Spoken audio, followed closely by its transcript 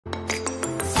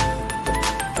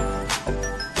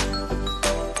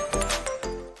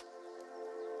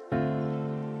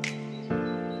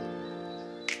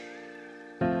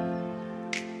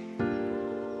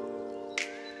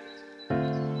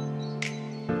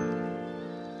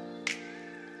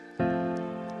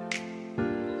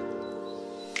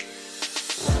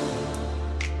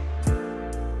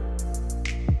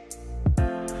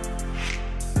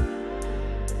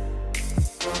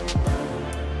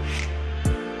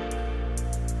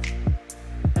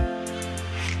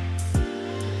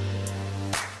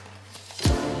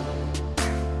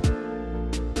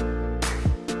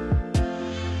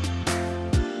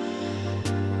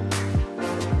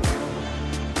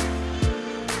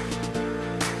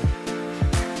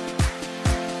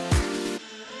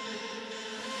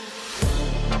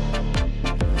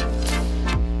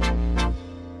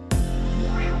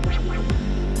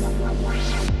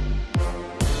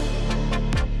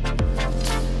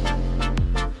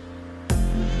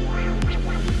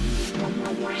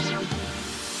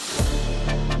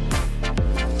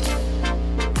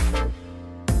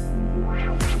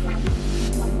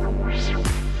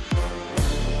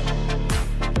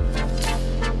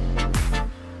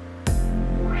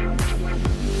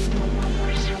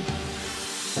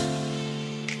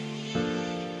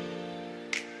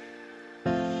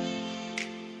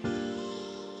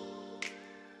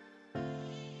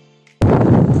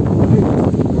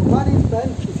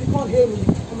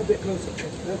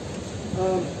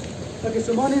Okay,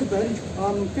 so my name's Ben.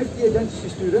 I'm 50-year dentistry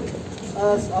student.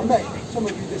 As I met some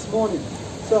of you this morning.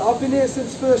 So I've been here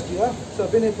since first year, so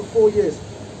I've been here for 4 years.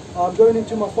 I'm going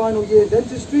into my final year in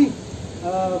dentistry.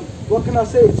 What can I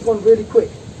say? It's gone really quick,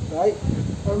 right?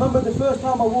 I remember the first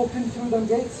time I walked in through them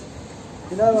gates,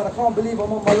 you know, and I can't believe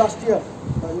I'm on my last year.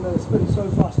 But, you know, it's been so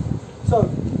fast. So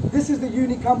this is the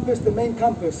uni campus, the main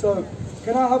campus. So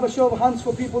can I have a show of hands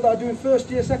for people that are doing first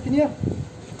year, second year?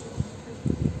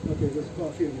 Okay, there's quite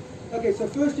a few of you. Okay, so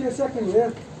first year, second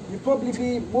year, you'll probably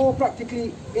be more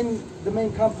practically in the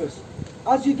main campus.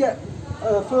 As you get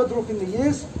further up in the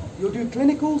years, you'll do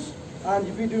clinicals and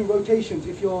you'll be doing rotations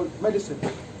if you're medicine.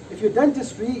 If you're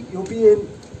dentistry, you'll be in,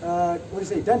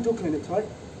 dental clinics, right?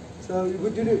 So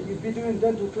you'd be doing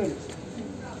dental clinics.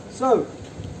 So,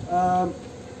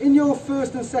 in your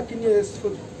first and second years,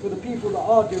 for the people that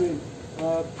are doing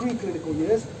pre-clinical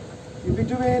years, you'll be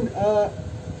doing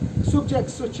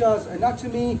subjects such as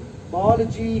anatomy,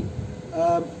 biology,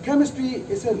 chemistry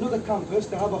is another campus.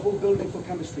 They have a whole building for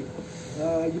chemistry.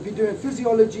 You'll be doing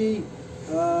physiology,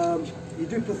 you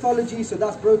do pathology, so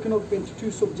that's broken up into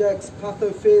 2 subjects,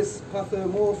 pathophys,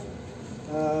 pathomorph,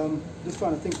 just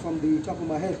trying to think from the top of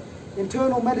my head.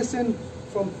 Internal medicine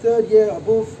from 3rd year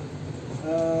above,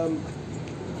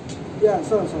 yeah,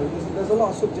 so there's a lot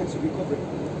of subjects you'll be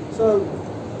covering. So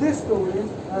this building,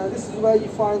 this is where you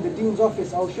find the Dean's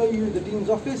office. I'll show you the Dean's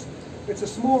office. It's a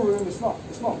small room, it's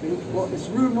not big, but it's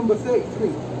room number 33.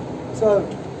 So,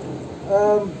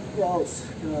 what else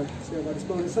can I say about this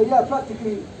building? So yeah,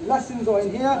 practically lessons are in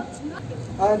here.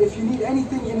 And if you need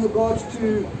anything in regards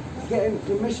to getting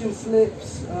admission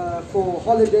slips for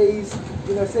holidays,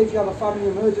 you know, say if you have a family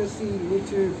emergency, you need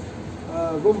to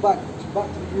run back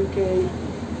to the UK,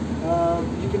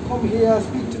 you can come here,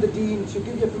 speak to the dean, she'll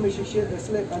give you a permission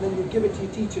slip, and then you give it to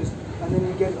your teachers, and then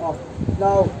you get it off.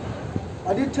 Now,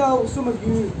 I did tell some of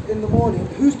you in the morning,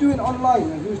 who's doing online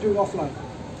and who's doing offline?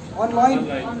 Online?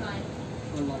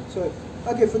 Online. So,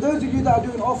 okay, for those of you that are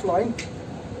doing offline,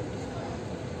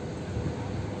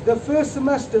 the first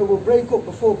semester will break up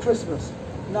before Christmas.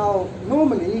 Now,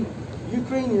 normally,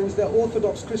 Ukrainians, they're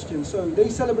Orthodox Christians, so they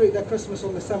celebrate their Christmas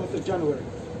on the 7th of January,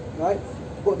 right?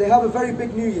 But they have a very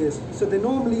big New Year's, so they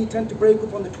normally tend to break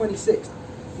up on the 26th.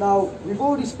 Now, we've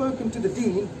already spoken to the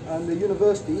dean and the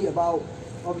university about,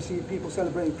 obviously, people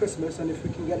celebrating Christmas and if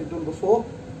we can get it done before.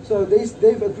 So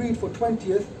they've agreed for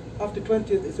 20th. After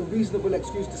 20th, it's a reasonable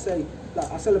excuse to say,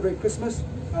 like, I celebrate Christmas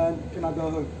and can I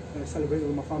go home and celebrate it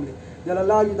with my family. They'll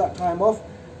allow you that time off,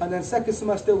 and then second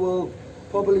semester will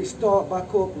probably start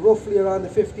back up roughly around the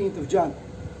 15th of Jan.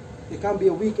 It can be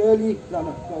a week early, no,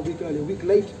 not a week early, a week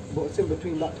late, but it's in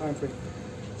between that time frame.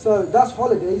 So that's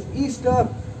holidays. Easter,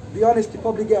 be honest, you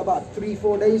probably get about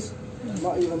 3-4 days,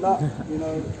 not even that. You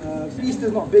know,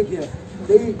 Easter's not big here.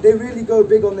 They really go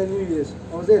big on their New Year's.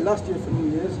 I was there last year for New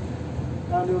Year's,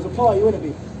 and there was a party, wouldn't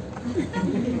it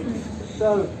be?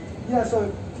 So yeah.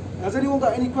 So has anyone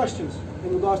got any questions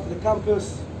in regards to the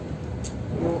campus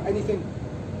or anything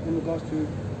in regards to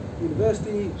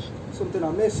university? Something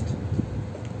I missed?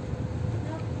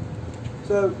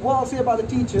 So what I'll say about the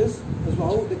teachers as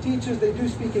well, the teachers, they do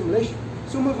speak English.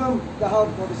 Some of them, they have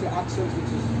obviously accents,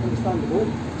 which is understandable.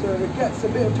 So it gets a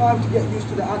bit of time to get used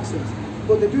to the accents.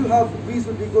 But they do have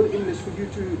reasonably good English for you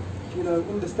to, you know,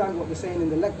 understand what they're saying in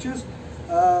the lectures.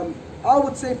 I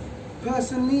would say,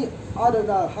 personally, I don't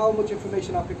know how much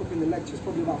information I pick up in the lectures,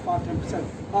 probably about 5-10%.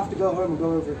 I have to go home and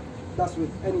go over it. That's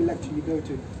with any lecture you go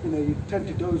to. You know, you tend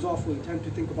to doze off or you tend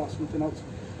to think about something else.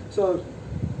 So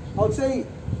I would say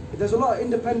there's a lot of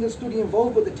independent study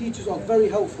involved, but the teachers are very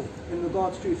helpful in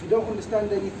regards to, if you don't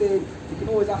understand anything, you can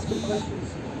always ask them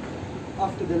questions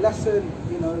after the lesson.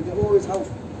 You know, they're always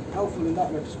helpful in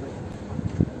that respect.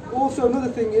 Also, another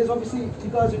thing is, obviously, you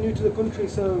guys are new to the country,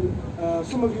 so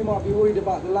some of you might be worried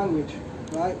about the language,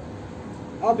 right?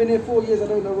 I've been here 4 years, I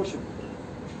don't know Russian.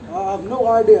 I have no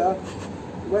idea.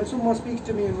 When someone speaks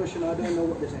to me in Russian, I don't know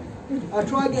what they're saying. I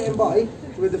try getting by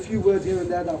with a few words here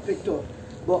and there that I've picked up,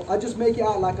 but I just make it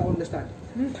out like I understand.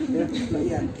 Yeah, like,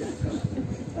 yeah.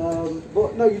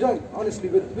 But no, you don't. Honestly,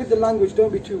 with the language,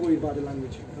 don't be too worried about the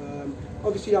language.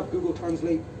 Obviously, you have Google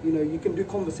Translate. You know, you can do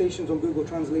conversations on Google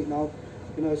Translate now.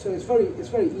 You know, so it's very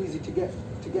easy to get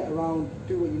around,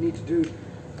 do what you need to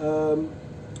do.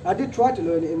 I did try to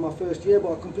learn it in my first year,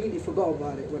 but I completely forgot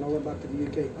about it when I went back to the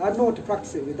UK. I had no one to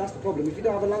practice it with. That's the problem. If you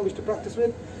don't have a language to practice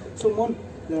with someone,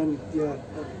 then yeah,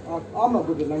 I'm not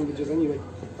good with languages anyway.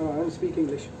 I only speak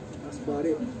English. That's about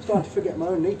it. I'm starting to forget my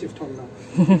own native tongue now.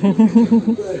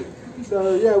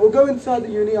 So yeah, we'll go inside the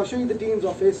uni. I'll show you the dean's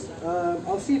office.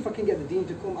 I'll see if I can get the dean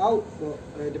to come out, but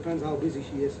it depends how busy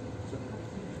she is. So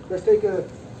let's take a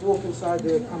walk inside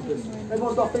the campus.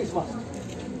 Everyone's got face masks?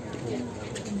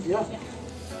 Yeah?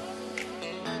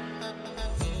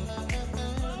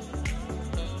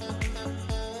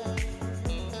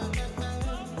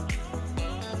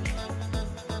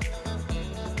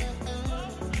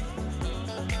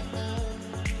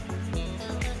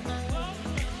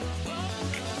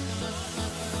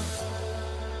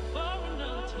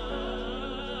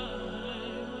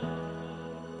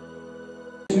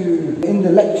 In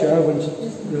the lecture, when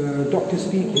the doctor's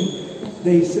speaking,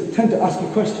 they tend to ask you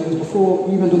questions before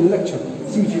you even do the lecture,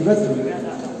 see if you read them.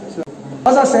 So,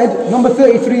 as I said, number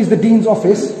 33 is the Dean's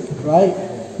office, right?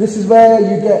 This is where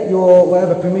you get your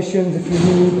whatever permissions if you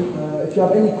need, if you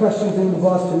have any questions in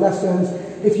regards to lessons,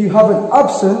 if you have an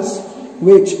absence,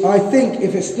 which I think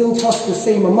if it still costs the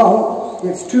same amount,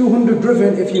 it's 200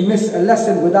 hryvnia if you miss a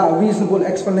lesson without a reasonable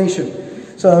explanation.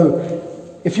 So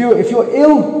if you're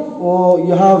ill, or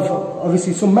you have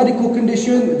obviously some medical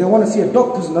condition, they want to see a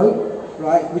doctor's note,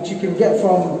 right, which you can get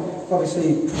from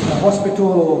obviously a hospital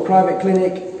or a private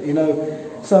clinic, you know.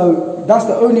 So that's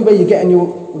the only way you're getting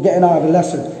out of a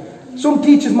lesson. Some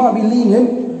teachers might be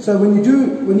lenient, so when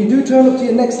you do turn up to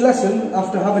your next lesson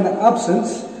after having an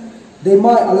absence, they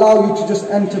might allow you to just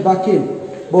enter back in.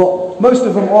 But most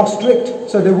of them are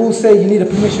strict, so they will say you need a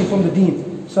permission from the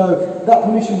dean. So that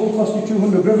permission will cost you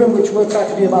 200 hryvnia, which works out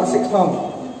to be about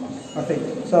 £6, I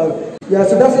think. So yeah,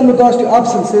 so that's in regards to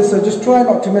absences. So just try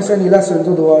not to miss any lessons,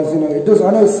 otherwise, you know, it does.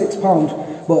 I know it's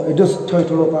 £6, but it does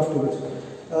total up afterwards.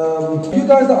 You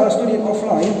guys that are studying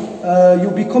offline,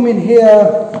 you'll be coming here.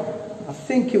 I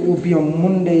think it will be on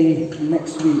Monday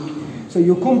next week. So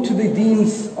you'll come to the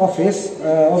Dean's office.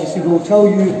 Obviously, we'll tell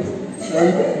you.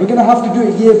 We're going to have to do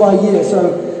it year by year.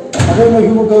 So I don't know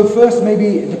who will go first.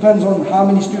 Maybe it depends on how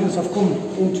many students have come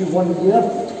into 1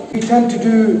 year. We tend to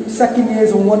do second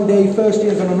years on one day, first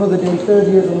years on another day, third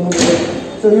years on another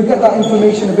day. So you'll get that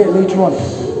information a bit later on.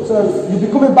 So you'll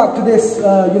be coming back to this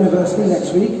university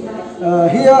next week.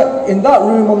 Here in that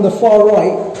room on the far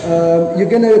right,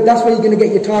 that's where you're gonna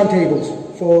get your timetables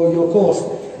for your course.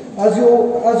 As you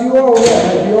are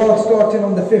aware, we are starting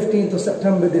on the 15th of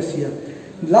September this year.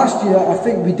 Last year, I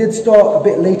think we did start a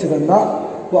bit later than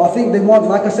that, but I think they want,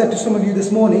 like I said to some of you this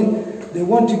morning, they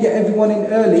want to get everyone in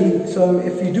early, so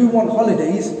if you do want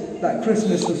holidays, like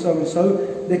Christmas or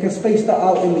so, they can space that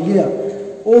out in the year.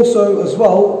 Also, as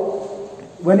well,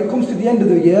 when it comes to the end of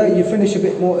the year, you finish a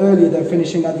bit more earlier than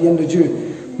finishing at the end of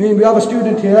June. I mean, we have a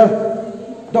student here,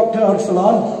 Dr.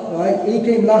 Arsalan, right? He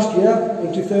came last year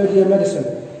into third year medicine.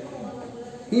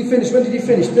 He finished, when did he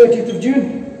finish? 30th of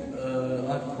June?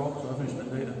 I finished a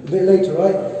bit later. A bit later,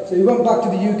 right? So he went back to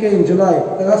the UK in July,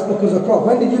 and that's because of crop.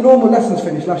 When did your normal lessons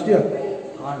finish last year?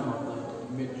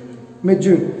 Mid-June.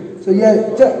 Mid-June. So yeah,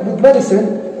 with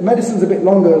medicine's a bit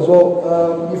longer as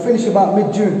well. You finish about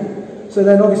mid-June. So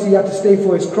then obviously you have to stay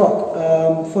for his croc.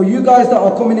 For you guys that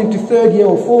are coming into third year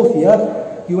or fourth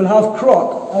year, you will have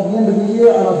croc at the end of the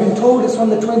year, and I've been told it's on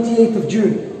the 28th of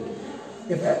June.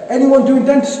 If anyone doing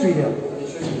dentistry here?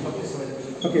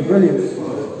 Okay,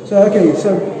 brilliant. So okay,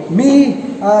 so me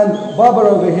and Barbara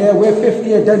over here, we're fifth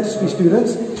year dentistry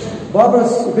students.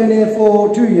 Barbara's been here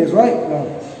for 2 years, right? No.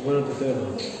 Going into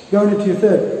third. Going into your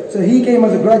third. So he came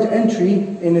as a graduate entry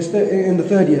in the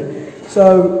third year.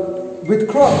 So with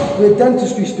crop, with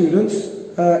dentistry students,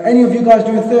 any of you guys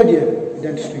doing third year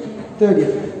dentistry? Third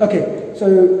year. Okay,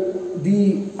 so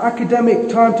the academic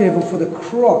timetable for the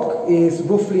croc is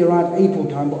roughly around April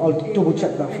time, but I'll double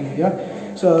check that for you,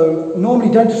 yeah? So normally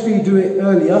dentistry you do it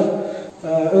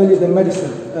earlier than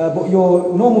medicine, but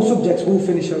your normal subjects will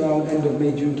finish around end of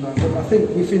May, June time, but I think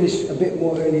we finish a bit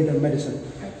more early than medicine.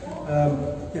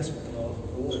 Yes?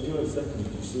 If you're in second,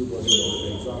 you still got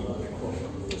your exam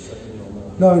for second year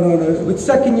or No. With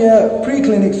second year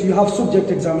pre-clinics, you have subject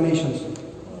examinations.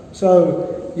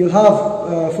 So you'll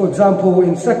have, for example,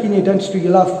 in second year dentistry,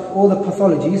 you'll have all the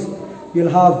pathologies,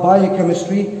 you'll have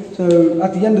biochemistry. So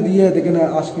at the end of the year, they're going to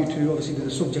ask you to obviously do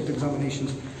the subject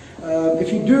examinations.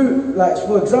 If you do, like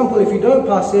for example, if you don't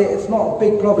pass it, it's not a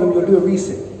big problem, you'll do a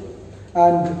resit.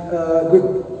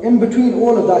 And in between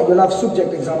all of that, you'll have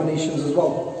subject examinations as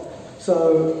well.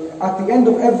 So at the end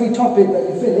of every topic that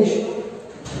you finish,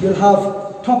 you'll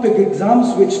have topic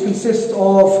exams, which consist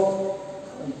of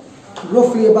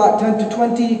roughly about 10 to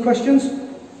 20 questions.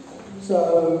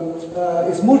 So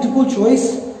it's multiple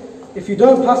choice. If you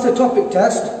don't pass the topic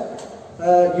test,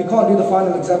 you can't do the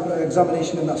final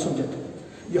examination in that subject.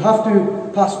 You have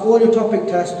to pass all your topic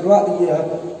tests throughout the year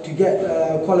to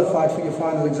get qualified for your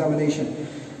final examination.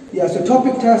 Yeah, so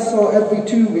topic tests are every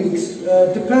 2 weeks.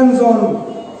 Depends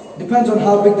on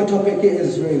how big the topic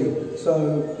is, really.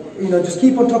 So, you know, just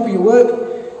keep on top of your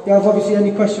work. you have obviously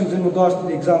any questions in regards to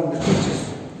the exam, the teachers,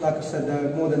 like I said,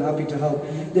 they're more than happy to help.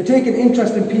 They take an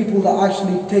interest in people that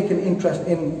actually take an interest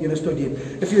in, you know, studying.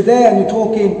 If you're there and you're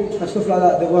talking and stuff like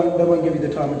that, they won't give you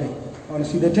the time of day.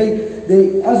 Honestly, as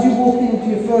you walk into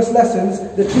your first lessons,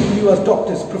 they treat you as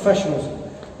doctors, professionals.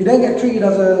 You don't get treated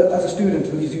as a student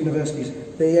in these universities.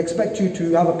 They expect you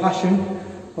to have a passion.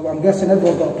 Well, I'm guessing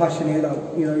everyone's got a passion here. That,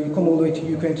 you know, you come all the way to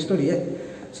Ukraine to study it.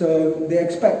 So they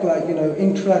expect, like, you know,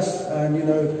 interest and, you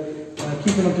know,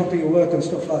 keeping on top of your work and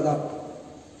stuff like that.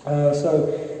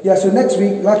 So next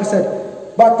week, like I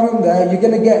said, back room there, you're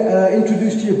going to get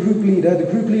introduced to your group leader. The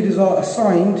group leaders are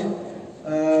assigned.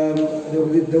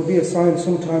 They'll be assigned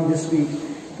sometime this week.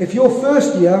 If you're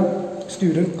first year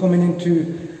student coming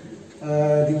into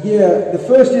the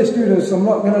first year students, I'm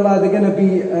not going to lie, they're going to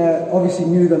be obviously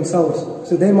new themselves.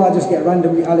 So they might just get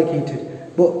randomly allocated.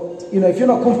 But, you know, if you're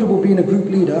not comfortable being a group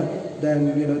leader,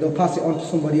 then, you know, they'll pass it on to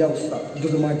somebody else that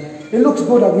doesn't mind. It looks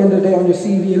good at the end of the day on your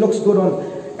CV. It looks good on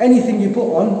anything you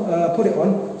put it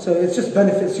on. So it just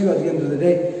benefits you at the end of the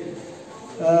day.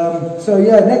 So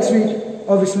yeah, next week,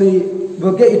 obviously,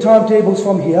 we'll get your timetables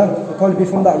from here. It'll probably be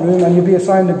from that room, and you'll be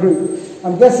assigned a group.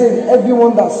 I'm guessing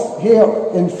everyone that's here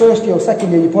in first year or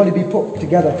second year, you'll probably be put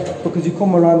together because you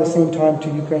come around the same time to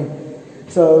Ukraine.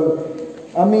 So,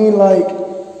 I mean,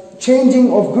 like,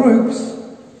 changing of groups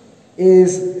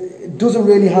doesn't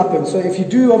really happen. So if you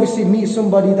do obviously meet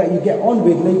somebody that you get on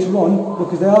with later on,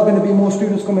 because there are going to be more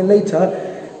students coming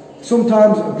later,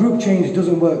 sometimes a group change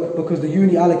doesn't work because the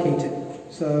uni allocate it.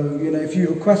 So, you know, if you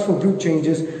request for group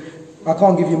changes, I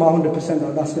can't give you my 100%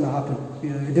 that that's going to happen.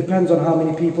 You know, it depends on how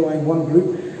many people are in one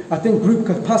group. I think group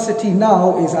capacity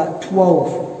now is at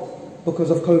 12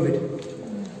 because of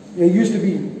COVID. It used to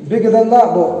be bigger than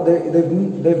that, but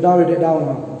they've narrowed it down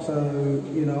now. So,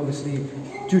 you know, obviously,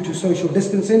 due to social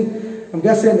distancing, I'm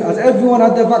guessing, has everyone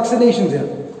had their vaccinations yet?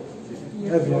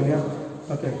 Yeah. Everyone, yeah?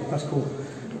 Okay, that's cool.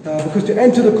 Because to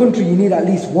enter the country, you need at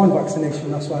least one vaccination.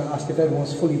 That's why I asked if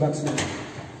everyone's fully vaccinated.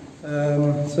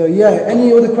 So yeah,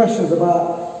 any other questions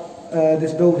about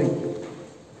this building?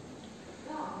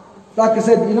 Like I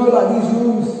said, you know, like these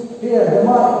rooms here, they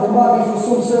might be for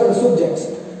some certain subjects,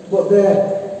 but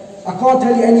I can't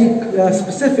tell you any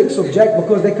specific subject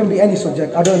because they can be any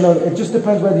subject. I don't know. It just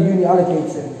depends where the uni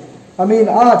allocates it. I mean,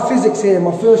 I had physics here in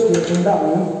my first year in that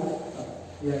room.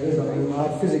 Yeah, it is that room. I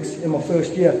had physics in my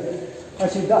first year.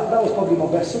 Actually, that was probably my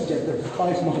best subject, the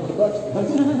highest mark of that.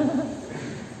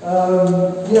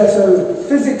 Yeah, so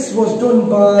physics was done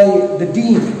by the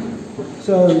dean.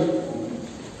 So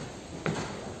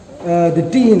the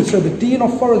dean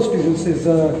of foreign students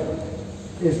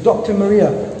is Dr.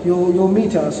 Maria. You'll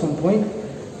meet her at some point.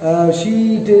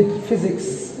 She did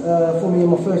physics for me in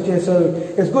my first year, so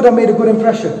it's good I made a good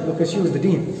impression because she was the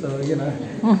dean. So, you know,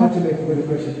 I had to make a good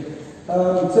impression.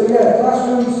 So yeah,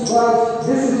 classrooms, right,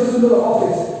 this is just a little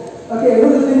office. Okay,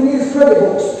 another thing is credit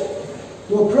books.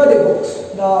 Your credit books.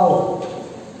 Now,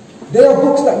 they are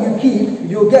books that you keep.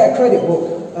 You'll get a credit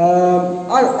book.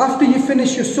 After you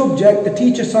finish your subject, the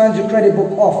teacher signs your credit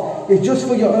book off. It's just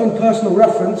for your own personal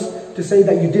reference to say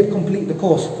that you did complete the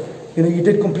course. You know, you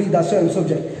did complete that certain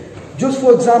subject. Just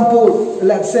for example,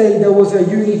 let's say there was a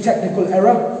uni technical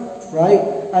error, right?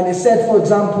 And it said, for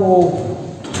example,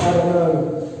 I don't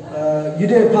know, you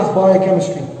didn't pass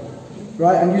biochemistry,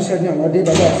 right? And you said, no, I did.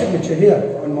 I got a signature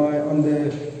here on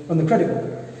the credit book.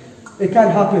 It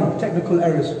can happen, technical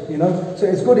errors, you know. So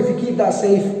it's good if you keep that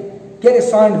safe, get it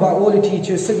signed by all the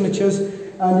teachers' signatures,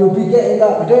 and you'll be getting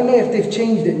that. I don't know if they've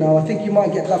changed it now. I think you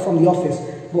might get that from the office,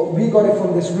 but we got it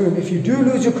from this room. If you do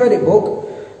lose your credit book,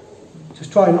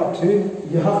 just try not to.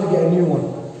 You have to get a new one,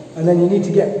 and then you need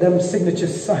to get them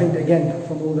signatures signed again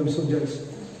from all them subjects.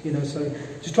 You know, so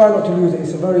just try not to lose it.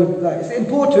 It's it's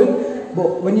important,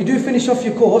 but when you do finish off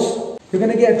your course, you're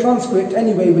going to get a transcript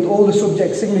anyway with all the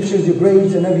subject signatures, your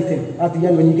grades and everything at the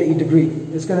end when you get your degree.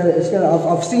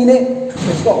 I've seen it.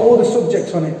 It's got all the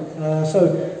subjects on it.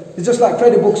 So it's just like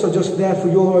credit books are just there for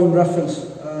your own reference.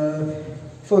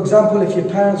 For example, if your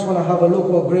parents want to have a look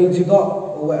what grades you got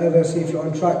or whatever, see if you're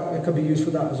on track, it could be used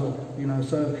for that as well. You know,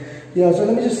 so yeah. So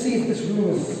let me just see if this room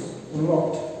is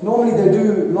locked. Normally they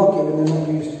do lock it when they're not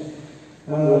used.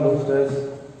 Upstairs.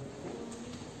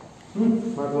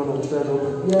 Might go upstairs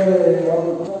open. Yeah.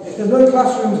 If there's no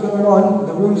classrooms going on,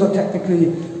 the rooms are technically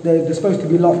they're supposed to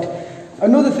be locked.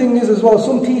 Another thing is as well,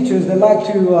 some teachers they like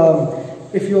to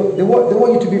they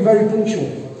want you to be very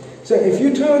punctual. So if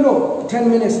you turn up 10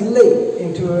 minutes late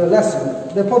into a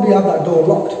lesson, they'll probably have that door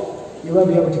locked. You won't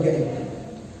be able to get in.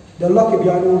 They'll lock it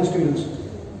behind all the students,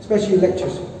 especially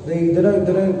lectures. They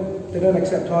don't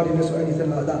accept tardiness or anything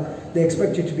like that. They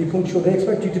expect you to be punctual. They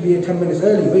expect you to be 10 minutes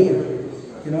early waiting.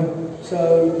 you know.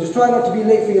 So just try not to be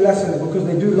late for your lessons because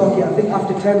they do lock it, I think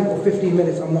after 10 or 15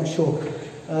 minutes, I'm not sure.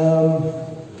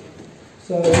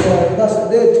 So yeah,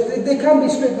 they can be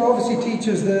strict. Obviously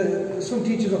teachers, some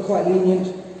teachers are quite lenient,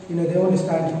 you know, they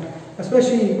understand.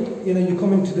 Especially, you know, you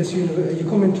come into this you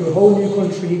come into a whole new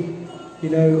country, you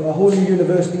know, a whole new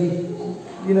university.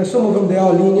 You know, some of them they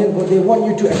are lenient, but they want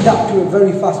you to adapt to it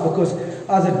very fast because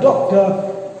as a doctor,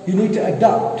 you need to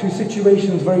adapt to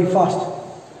situations very fast.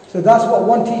 So that's what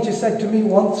one teacher said to me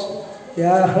once.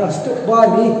 Yeah, stuck by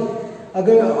me. I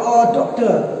go, oh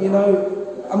doctor, you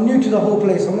know, I'm new to the whole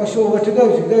place. I'm not sure where to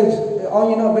go. She goes, are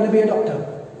you not going to be a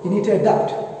doctor? You need to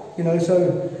adapt. You know,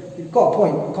 so you've got a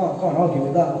point. I can't argue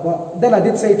with that. But then I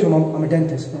did say to him, I'm a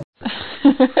dentist.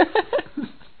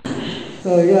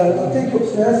 So yeah, I'll take you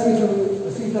upstairs.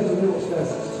 See if I can move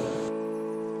upstairs.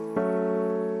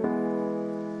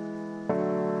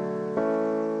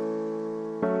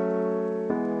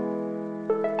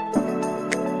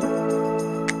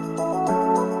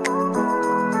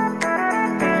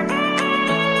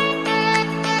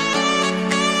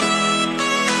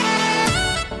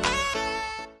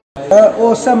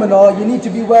 Or seminar, you need to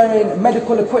be wearing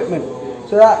medical equipment.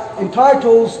 So that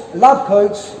entitles lab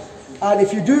coats, and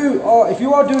if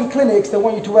you are doing clinics, they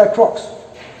want you to wear Crocs.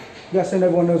 Yes, and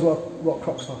everyone knows what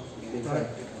Crocs are. Right?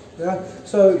 Yeah.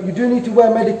 So you do need to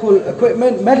wear medical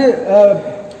equipment.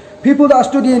 People that are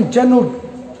studying general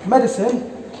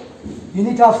medicine, you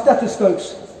need to have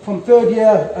stethoscopes from 3rd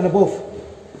year and above.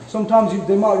 Sometimes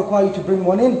they might require you to bring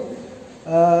one in.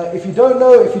 If you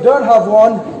don't have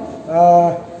one,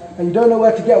 and you don't know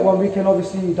where to get one, we can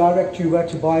obviously direct you where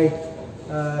to buy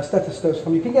stethoscopes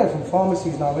from. You can get it from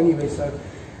pharmacies now anyway. So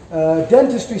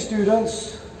dentistry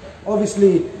students,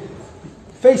 obviously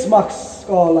face masks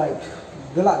are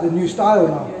they're like the new style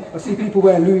now. I see people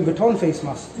wearing Louis Vuitton face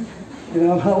masks. You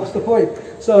know, what's the point?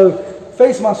 So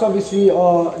face masks obviously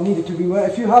are needed to be wear.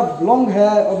 If you have long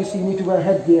hair, obviously you need to wear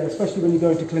headgear, especially when you go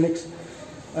into clinics.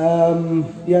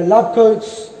 Yeah, lab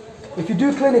coats. If you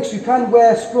do clinics, you can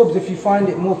wear scrubs if you find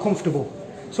it more comfortable.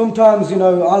 Sometimes, you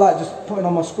know, I like just putting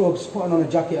on my scrubs, putting on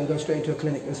a jacket and go straight into a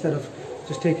clinic instead of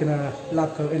just taking a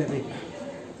lab coat in at me.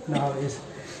 You know how it is.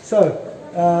 So,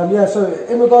 yeah, so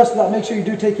in regards to that, make sure you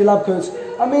do take your lab coats.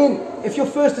 I mean, if you're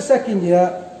 1st or 2nd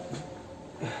year,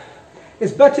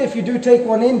 it's better if you do take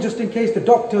one in just in case the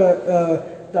doctor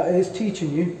that is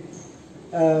teaching you,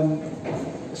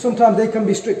 sometimes they can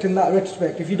be strict in that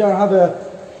retrospect. If you don't have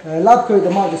a lab coat,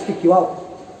 they might just kick you out,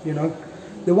 you know.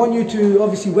 They want you to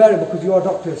obviously wear it because you are a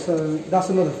doctor, so that's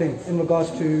another thing in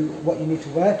regards to what you need to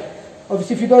wear.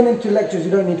 Obviously, if you're going into lectures, you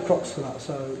don't need Crocs for that,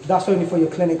 so that's only for your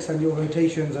clinics and your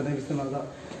rotations and everything like that.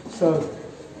 So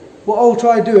what I'll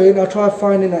try doing, I'll try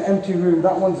finding an empty room.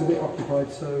 That one's a bit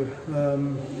occupied, so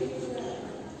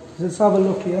let's have a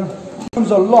look here.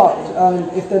 Rooms are locked,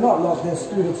 and if they're not locked, there's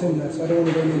students in there, so I don't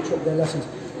want to interrupt their lessons.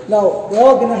 Now, you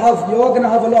are going to have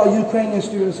a lot of Ukrainian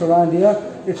students around here.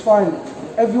 It's fine.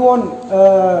 Everyone,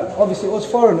 obviously us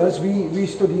foreigners, we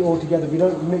study all together. We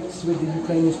don't mix with the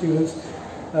Ukrainian students.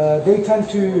 They tend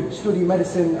to study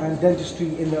medicine and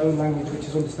dentistry in their own language, which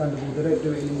is understandable. They don't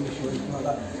do it in English or anything like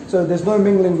that. So there's no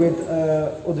mingling with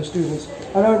other students.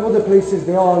 I know in other places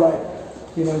they are like,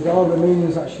 you know, there are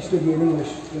Romanians actually studying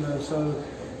English, you know, so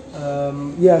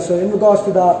yeah, so in regards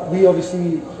to that, we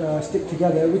obviously stick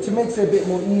together, which makes it a bit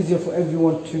more easier for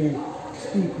everyone to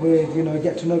speak with, you know,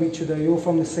 get to know each other. You're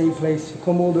from the same place, you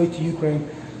come all the way to Ukraine.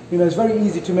 You know, it's very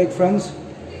easy to make friends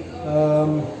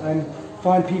and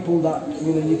find people that,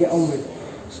 you know, you get on with.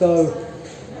 So,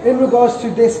 in regards to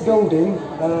this building,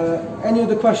 any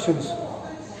other questions?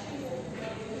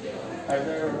 Are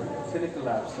there clinical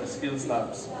labs, or skills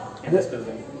labs in this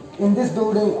building? In this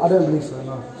building, I don't believe so,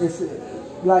 no. It's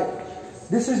like,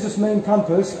 this is just main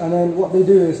campus, and then what they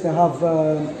do is they have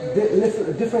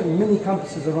different mini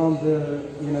campuses around the,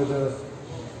 you know,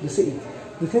 the city.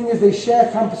 The thing is, they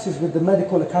share campuses with the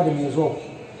medical academy as well.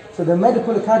 So the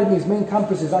medical academy's main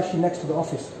campus is actually next to the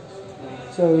office.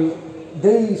 So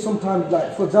they sometimes,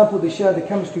 like for example, they share the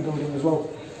chemistry building as well.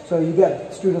 So you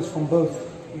get students from both.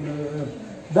 You know,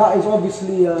 that is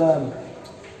obviously,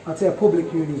 I'd say a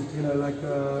public uni. You know, like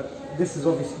this is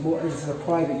obviously more, this is a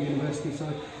private university.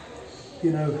 So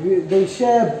you know, they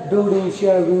share buildings,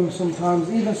 share rooms sometimes.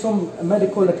 Even some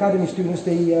medical academy students,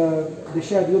 they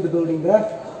share the other building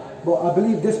there. But I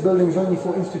believe this building is only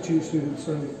for institute students,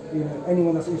 so you know,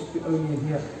 anyone that's institute only in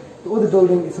here. The other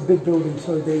building, it's a big building,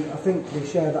 so I think they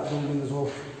share that building as well.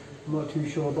 I'm not too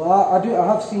sure, but I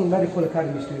have seen medical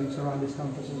academy students around this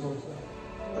campus as well. So.